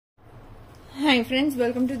Hi friends,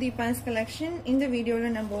 welcome to Deepa's collection. In the video la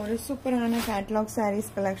நம்ம ஒரு சூப்பரான catalog sarees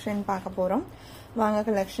collection பார்க்க போறோம். வாங்க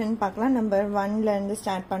collection பார்க்கலாம். நம்பர் 1 ல இருந்து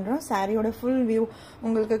ஸ்டார்ட் பண்றோம். சாரியோட full view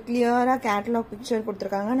உங்களுக்கு கிளியரா catalog picture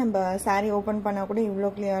கொடுத்திருக்காங்க. நம்ம saree ஓபன் பண்ணா கூட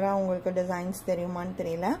இவ்ளோ கிளியரா உங்களுக்கு டிசைன்ஸ் தெரியுமான்னு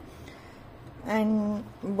தெரியல. And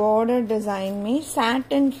border design me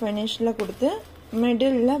satin finish ல கொடுத்து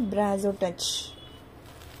middle ல brasso touch.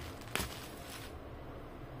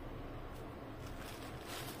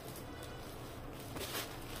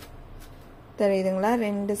 தெரியுதுங்களா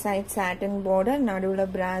ரெண்டு சைடு satin border நடுவுல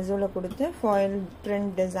brazoல கொடுத்து foil print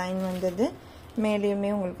design வந்தது மேலேயுமே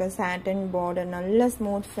உங்களுக்கு satin border நல்ல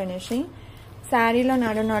smooth finishing சாரில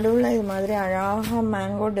நடுவுல இது மாதிரி அழகா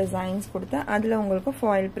mango designs கொடுத்து அதுல உங்களுக்கு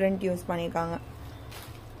foil print யூஸ் பண்ணிருக்காங்க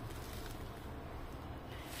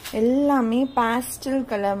எல்லாமே pastel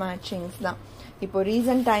color matchings தான் இப்போ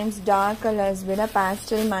recent times dark colors விட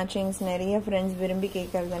pastel matchings நிறைய friends விரும்பி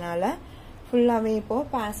கேக்குறதுனால ஃபுல்லாவே இப்போ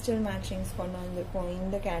pastel matchings கொண்டு வந்திருக்கோம்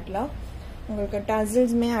இந்த கேட்டலாக் உங்களுக்கு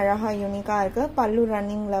டசல்ஸ்மே அழகா யூனிக்கா இருக்கு பல்லு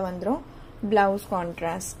ரன்னிங்ல வந்துரும் blouse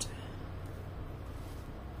contrast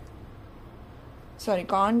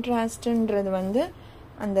கான்ட்ராஸ்ட்ன்றது வந்து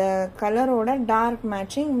அந்த கலரோட டார்க்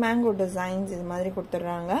மேட்சிங் மேங்கோ டிசைன்ஸ் இது மாதிரி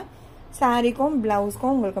கொடுத்துறாங்க சாரிக்கும்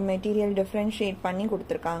பிளவுஸ்க்கும் உங்களுக்கு மெட்டீரியல் டிஃபரன்ஷியேட் பண்ணி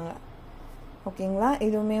கொடுத்திருக்காங்க ஓகேங்களா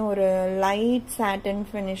இதுவுமே ஒரு லைட் satin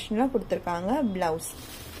ஃபினிஷ்ல கொடுத்திருக்காங்க பிளவுஸ்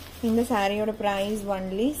இந்த சாரியோட price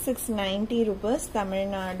only 690 rupees Tamil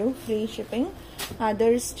Nadu free shipping other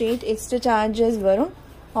state extra charges வரும்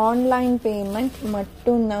ஆன்லைன் பேமெண்ட்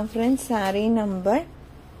மட்டும் தான் फ्रेंड्स saree number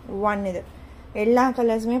 1 இது எல்லா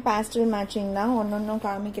கலர்ஸ்மே pastel matching தான் ஒவ்வொன்றும்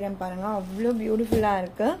காமிக்கிறேன் பாருங்க அவ்வளவு பியூட்டிஃபுல்லா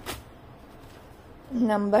இருக்கு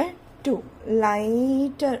number 2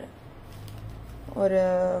 lighter ஒரு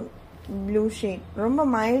blue shade ரொம்ப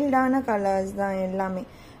மைல்டான கலர்ஸ் தான் எல்லாமே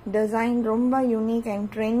டிசைன் ரொம்ப யூனிக் அண்ட்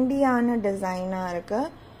ட்ரெண்டியான டிசைனா இருக்கு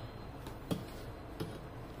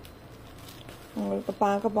உங்களுக்கு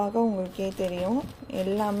பார்க்க உங்களுக்கே தெரியும்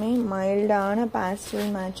எல்லாமே மைல்டான pastel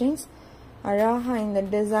matchings அழகா இந்த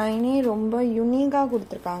டிசைனே ரொம்ப யூனிக்கா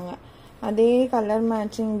கொடுத்திருக்காங்க அதே கலர்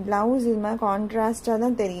மேட்சிங் பிளவுஸ் இது மாதிரி கான்ட்ராஸ்டா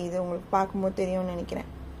தான் தெரியுது உங்களுக்கு பார்க்கும்போது தெரியும்னு நினைக்கிறேன்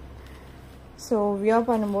சோ வியர்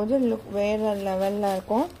பண்ணும்போது லுக் வேற லெவல்ல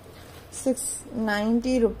இருக்கும்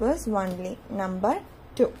 690 rupees only number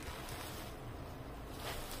 2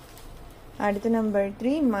 அடுத்து நம்பர்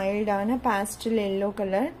 3 மைல்டான pastel yellow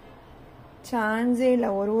color சான்ஸே இல்ல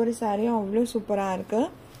ஒரு சாரியும் அவ்வளவு சூப்பரா இருக்கு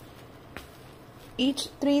each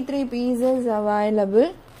 3 pieces available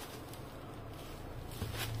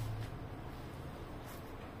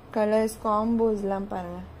colors combos எல்லாம்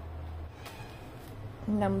பாருங்க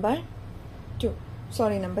நம்பர்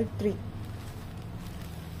 3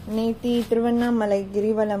 நேத்தி திருவண்ணாமலை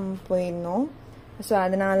கிரிவலம் போயிருந்தோம் சோ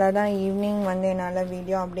அதனால தான் ஈவினிங் வந்து என்னால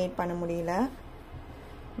வீடியோ அப்டேட் பண்ண முடியல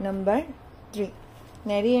நம்பர் 3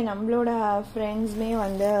 நிறைய நம்மளோட ஃப்ரெண்ட்ஸ்மே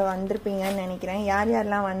வந்து வந்திருப்பீங்கன்னு நினைக்கிறேன்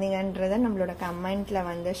யாரெல்லாம் வந்தீங்கன்றதை நம்மளோட கமெண்ட்ல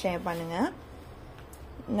வந்து ஷேர் பண்ணுங்க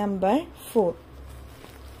number 4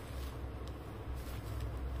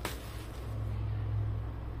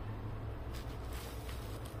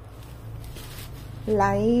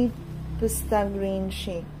 light pista green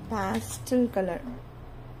shade pastel color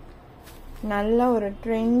நல்ல ஒரு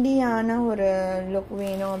ட்ரெண்டியான ஒரு லுக்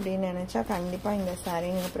வேணும் அப்படினு நினைச்சா கண்டிப்பா இந்த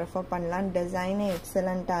saree நீங்க prefer பண்ணலாம் டிசைன்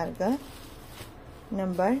எக்ஸலென்ட்டா இருக்கு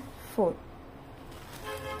நம்பர் 4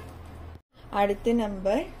 அடுத்து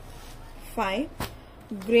நம்பர் 5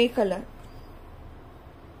 grey color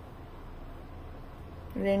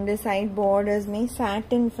ரெண்டு சைடு bordersமே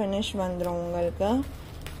satin finish வந்துரும் உங்களுக்கு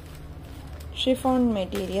chiffon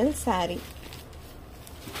material saree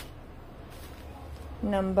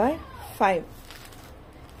number 5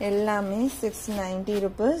 எல்லாமே 690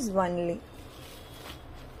 rupees only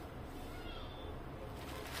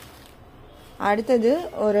அடுத்தது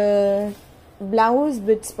ஒரு blouse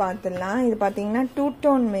bits பார்த்தலாம் இது பாத்தீங்கன்னா two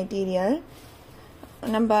tone material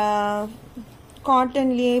நம்ம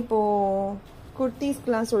காட்டன்லயே இப்போ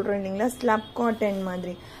குர்தீஸ்க்குலாம் சொல்றோம் இல்லீங்களா ஸ்லப் காட்டன்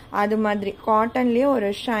மாதிரி அது மாதிரி காட்டன்லயே ஒரு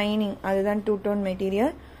ஷைனிங் அதுதான் டூ டோன்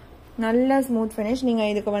மெட்டீரியல் நல்ல ஸ்மூத் ஃபினிஷ் நீங்க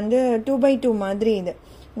இதுக்கு வந்து 2x2 மாதிரி இது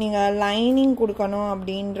நீங்க லைனிங் கொடுக்கணும்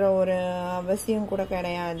அப்படின்ற ஒரு அவசியம் கூட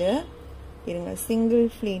கிடையாது இருங்க சிங்கிள்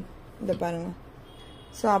ஃப்ளீட் இத பாருங்க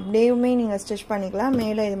சோ அப்படியேமே நீங்க ஸ்டிட்ச் பண்ணிக்கலாம்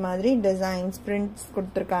மேல இது மாதிரி டிசைன்ஸ் பிரிண்ட்ஸ்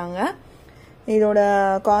கொடுத்திருக்காங்க இதோட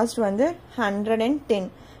காஸ்ட் வந்து 110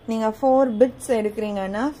 நீங்க 4 bits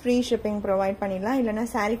எடுக்கறீங்கன்னா ஃப்ரீ ஷிப்பிங் ப்ரொவைட் பண்ணிடலாம் இல்லனா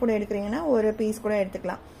saree கூட எடுக்கறீங்கன்னா ஒரு பீஸ் கூட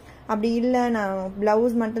எடுத்துக்கலாம் அப்படி இல்ல நான்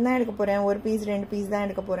blouse மட்டும் தான் எடுக்க போறேன் ஒரு பீஸ் ரெண்டு பீஸ் தான்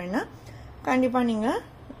எடுக்க போறேன்னா கண்டிப்பா நீங்க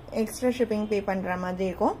எக்ஸ்ட்ரா ஷிப்பிங் பே பண்ற மாதிரி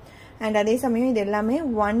இருக்கும் and அதே சமயம் இது எல்லாமே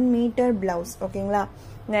 1 மீட்டர் blouse ஓகேங்களா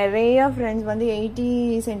நிறைய ஃப்ரெண்ட்ஸ் வந்து 80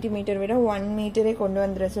 சென்டிமீட்டர் விட 1 மீட்டரே கொண்டு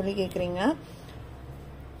வந்துட சொல்லி கேட்குறீங்க.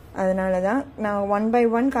 அதனால தான் நான் 1 by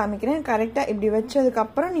 1 காமிக்கிறேன். கரெக்டாக இப்படி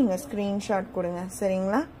வச்சதுக்கப்புறம் நீங்கள் ஸ்க்ரீன்ஷாட் கொடுங்க,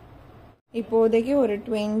 சரிங்களா? இப்போதைக்கு ஒரு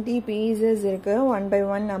 20 பீசஸ் இருக்குது. 1 by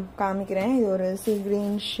 1 நான் காமிக்கிறேன். இது ஒரு sea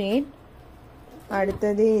green ஷேட்.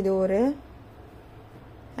 அடுத்தது இது ஒரு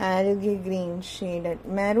algae green shaded,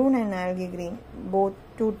 maroon and algae green both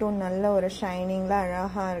two tone, நல்ல ஒரு ஷைனிங்ல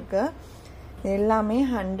அழகா இருக்கு. எல்லாமே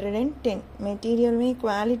 110. மெட்டீரியலுமே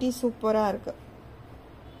குவாலிட்டி சூப்பரா இருக்கு.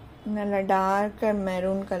 நல்ல dark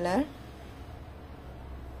maroon colour,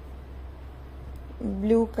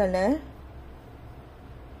 blue colour,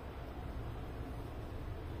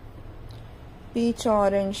 beach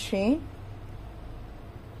orange shade,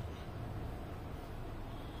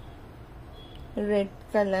 red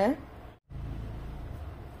color,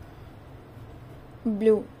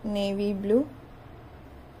 blue, navy blue,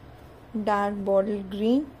 dark bottle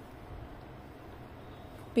green,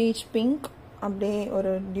 peach pink, அப்படியே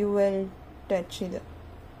ஒரு dual touch இது.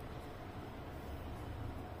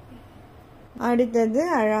 அடுத்தது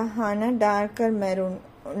அழகான டார்க்கர் மெரூன்,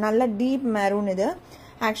 நல்ல டீப் மெரூன். இது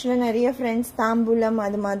ஆக்சுவலாக நிறைய ஃப்ரெண்ட்ஸ் தாம்பூலம்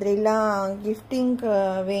அது மாதிரிலாம் கிஃப்டிங்க்கு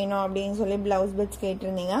வேணும் அப்படின்னு சொல்லி ப்ளவுஸ் பிட்ஸ்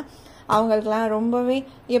கேட்டிருந்தீங்க. அவங்களுக்குலாம் ரொம்பவே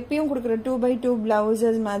எப்பயும் கொடுக்குற 2 by 2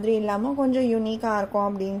 பிளவுசஸ் மாதிரி இல்லாமல் கொஞ்சம் யூனிக்காக இருக்கும்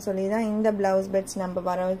அப்படின்னு சொல்லி தான் இந்த பிளவுஸ் பெட்ஸ் நம்ம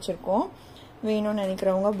வர வச்சுருக்கோம். வேணும்னு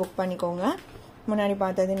நினைக்கிறவங்க புக் பண்ணிக்கோங்க. முன்னாடி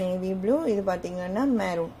பார்த்தது நேவி ப்ளூ, இது பார்த்தீங்கன்னா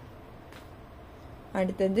மெரூன்.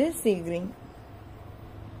 அடுத்தது சீ green,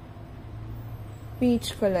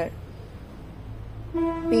 peach colour,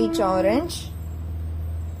 beach orange,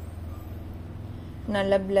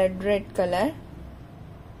 நல்ல blood red colour,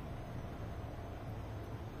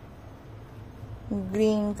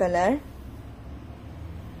 green color,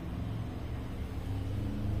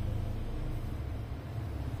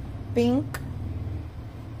 pink,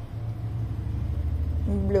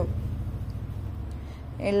 blue.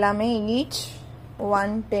 எல்லாமே each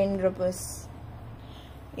 110 rupees.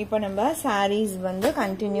 இப்போ நம்ம sarees வந்து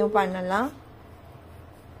கண்டினியூ பண்ணலாம்.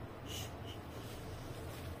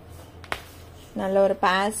 நல்ல ஒரு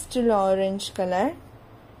pastel orange color,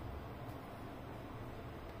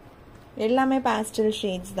 எல்லாமே pastel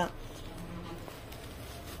shades தான்.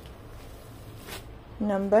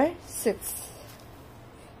 Number 6.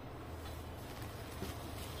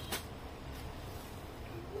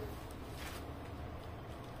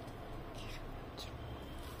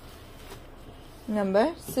 Number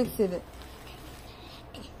 6 இது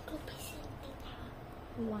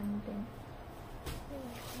 110.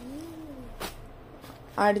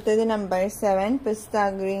 அடுத்தது number 7, pista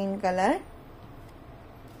green color.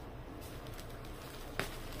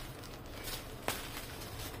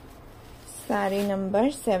 saree number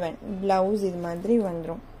 7, blouse இது மாதிரி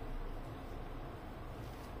வந்துரும்.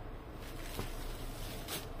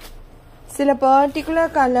 சில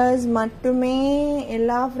பர்டிகுலர் கலர்ஸ் மட்டுமே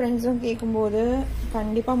எல்லா ஃப்ரெண்ட்ஸும் கேட்கும்போது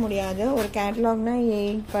கண்டிப்பாக முடியாது. ஒரு கேட்டலாக்னா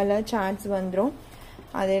 8 கலர் சார்ட்ஸ் வந்துடும்.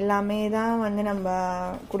 அது எல்லாமே தான் வந்து நம்ம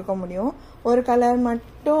கொடுக்க முடியும். ஒரு கலர்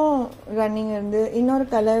மட்டும் ரன்னிங் இருந்து இன்னொரு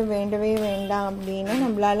கலர் வேண்டவே வேண்டாம் அப்படின்னா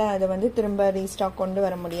நம்மளால அதை வந்து திரும்ப ரீஸ்டாக் கொண்டு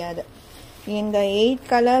வர முடியாது. இந்த 8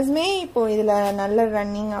 கலர்ஸுமே இப்போ இதில் நல்ல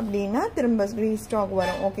ரன்னிங் அப்படின்னா திரும்ப ரீஸ்டாக்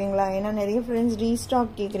வரும், ஓகேங்களா? ஏன்னா நிறைய ஃப்ரெண்ட்ஸ்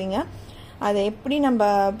ரீஸ்டாக் கேட்குறீங்க. அதை எப்படி நம்ம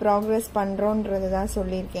ப்ராக்ரெஸ் பண்ணுறோன்றது தான்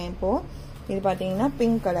சொல்லியிருக்கேன். இப்போது இது பார்த்தீங்கன்னா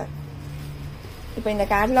பிங்க் கலர். இப்போ இந்த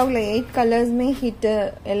கேட்டலாகில் 8 கலர்ஸுமே ஹிட்டு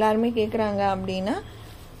எல்லாருமே கேட்குறாங்க அப்படின்னா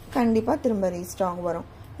கண்டிப்பாக திரும்ப ரீஸ்டாக் வரும்.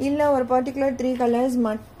 இல்லை ஒரு பர்டிகுலர் 3 கலர்ஸ்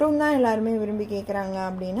மட்டும்தான் எல்லாருமே விரும்பி கேட்குறாங்க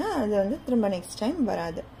அப்படின்னா அது வந்து திரும்ப நெக்ஸ்ட் டைம்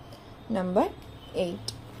வராது. நம்பர்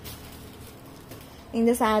 8.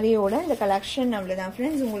 இந்த சாரியோட இந்த கலெக்ஷன் அவ்வளோதான்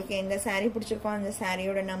ஃப்ரெண்ட்ஸ். உங்களுக்கு எந்த சாரீ பிடிச்சிருக்கோ அந்த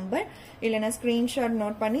சாரியோட நம்பர் இல்லைனா ஸ்க்ரீன்ஷாட்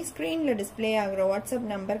நோட் பண்ணி ஸ்க்ரீனில் டிஸ்பிளே ஆகிற வாட்ஸ்அப்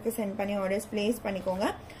நம்பருக்கு சென்ட் பண்ணி ஆர்டர்ஸ் பிளேஸ் பண்ணிக்கோங்க.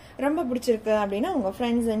 ரொம்ப பிடிச்சிருக்கு அப்படின்னா உங்கள்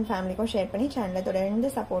ஃப்ரெண்ட்ஸ் அண்ட் ஃபேமிலிக்கும் ஷேர் பண்ணி சேனலை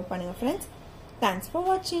தொடர்ந்து சப்போர்ட் பண்ணுங்கள் ஃப்ரெண்ட்ஸ். தேங்க்ஸ் ஃபார்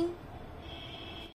வாட்சிங்.